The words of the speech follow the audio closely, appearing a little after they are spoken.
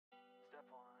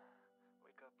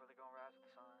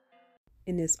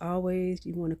And as always,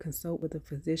 you want to consult with a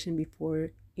physician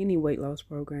before any weight loss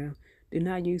program. Do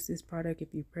not use this product if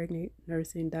you're pregnant,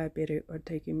 nursing, diabetic, or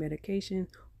taking medication,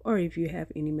 or if you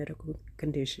have any medical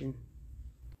condition.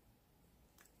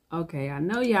 Okay, I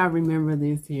know y'all remember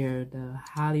this here, the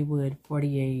Hollywood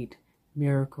 48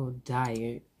 Miracle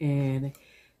Diet. And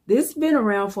this has been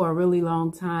around for a really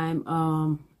long time.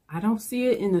 I don't see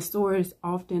it in the stores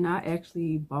often. I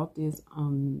actually bought this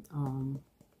on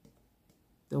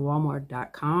the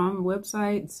Walmart.com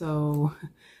website. So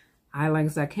like I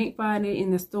said, I can't find it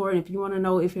in the store. And if you want to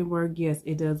know if it works, yes,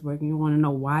 it does work. And you want to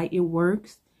know why it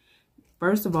works.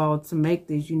 First of all, to make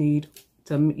this, you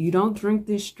don't drink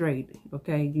this straight,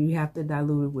 okay? You have to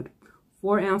dilute it with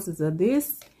 4 ounces of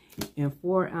this and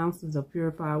 4 ounces of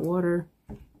purified water,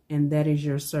 and that is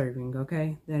your serving,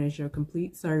 okay? That is your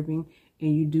complete serving,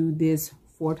 and you do this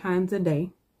 4 times a day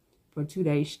for 2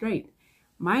 days straight.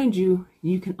 Mind you,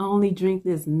 you can only drink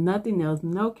this, nothing else,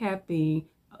 no caffeine.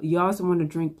 You also want to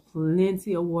drink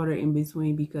plenty of water in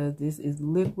between because this is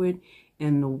liquid.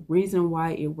 And the reason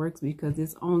why it works because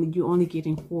you're only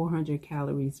getting 400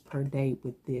 calories per day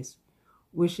with this,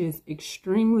 which is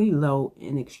extremely low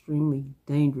and extremely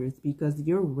dangerous because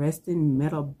your resting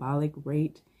metabolic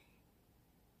rate,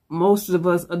 most of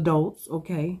us adults,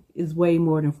 okay, is way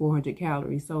more than 400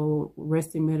 calories. So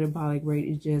resting metabolic rate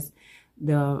is just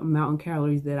the amount of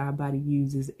calories that our body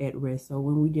uses at rest. So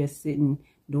when we just sitting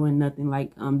doing nothing,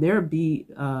 like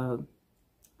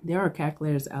there are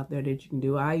calculators out there that you can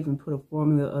do. I even put a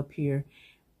formula up here,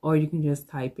 or you can just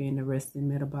type in the resting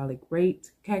metabolic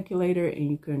rate calculator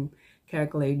and you can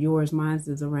calculate yours. Mine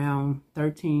is around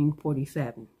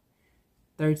 1347.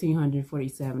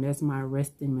 1347. That's my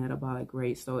resting metabolic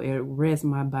rate. So at rest,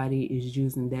 my body is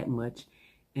using that much.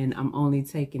 And I'm only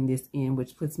taking this in,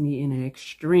 which puts me in an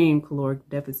extreme caloric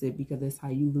deficit because that's how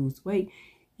you lose weight.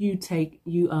 You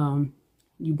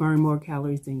burn more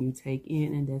calories than you take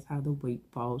in, and that's how the weight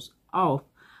falls off.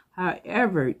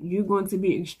 However, you're going to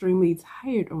be extremely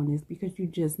tired on this because you're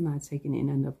just not taking in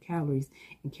enough calories.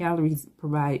 And calories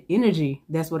provide energy.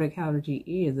 That's what a calorie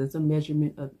is. It's a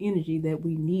measurement of energy that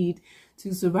we need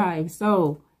to survive.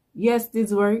 So, yes,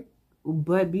 this works,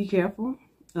 but be careful.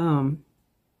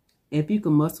 If you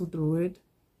can muscle through it,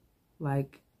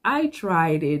 like I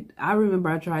tried it. I remember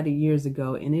I tried it years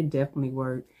ago, and it definitely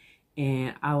worked.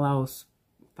 And I lost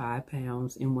 5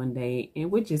 pounds in one day,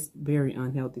 and which is very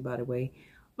unhealthy, by the way.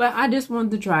 But I just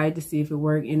wanted to try it to see if it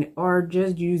worked, or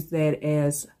just use that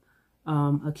as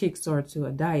a kickstart to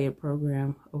a diet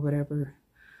program or whatever.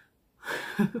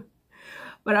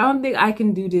 But I don't think I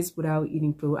can do this without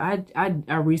eating food.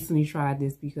 I recently tried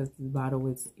this because the bottle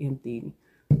was empty.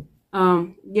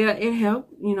 Yeah, it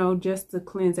helped, just to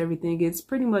cleanse everything. It's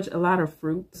pretty much a lot of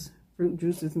fruit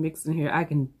juices mixed in here. I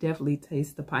can definitely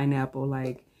taste the pineapple,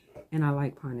 and I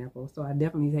like pineapple, so I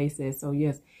definitely taste it. So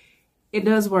yes, it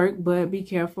does work, but be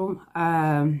careful.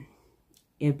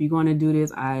 If you're going to do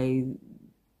this, I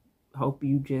hope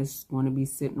you just want to be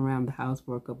sitting around the house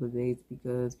for a couple of days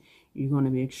because you're going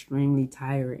to be extremely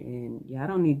tired. And yeah, I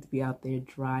don't need to be out there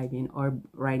driving or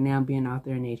right now being out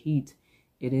there in that heat.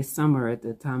 It is summer at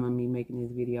the time of me making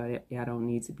this video. I don't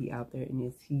need to be out there in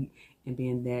this heat and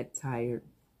being that tired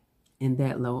and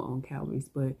that low on calories.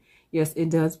 But yes, it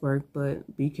does work,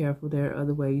 but be careful. There are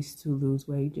other ways to lose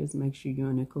weight. Just make sure you're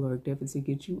in a caloric deficit.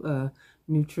 Get you a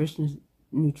nutritionist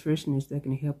that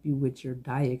can help you with your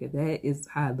diet. That is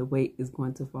how the weight is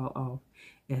going to fall off,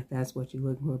 if that's what you're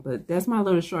looking for. But that's my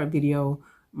little short video,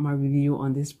 my review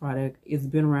on this product. It's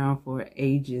been around for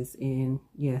ages, and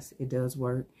yes, it does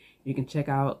work. You can check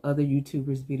out other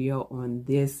YouTubers' video on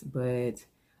this, but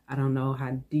I don't know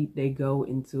how deep they go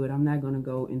into it. I'm not going to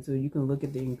go into it. You can look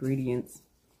at the ingredients.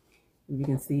 You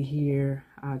can see here,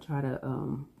 I'll try to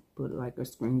put like a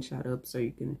screenshot up so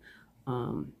you can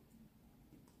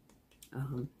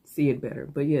see it better.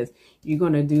 But yes, you're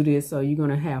going to do this. So you're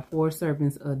going to have 4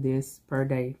 servings of this per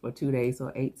day for 2 days.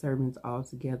 So 8 servings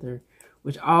altogether,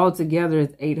 which altogether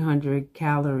is 800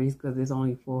 calories because it's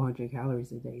only 400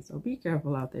 calories a day. So be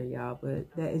careful out there, y'all.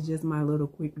 But that is just my little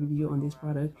quick review on this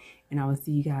product. And I will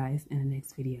see you guys in the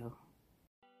next video.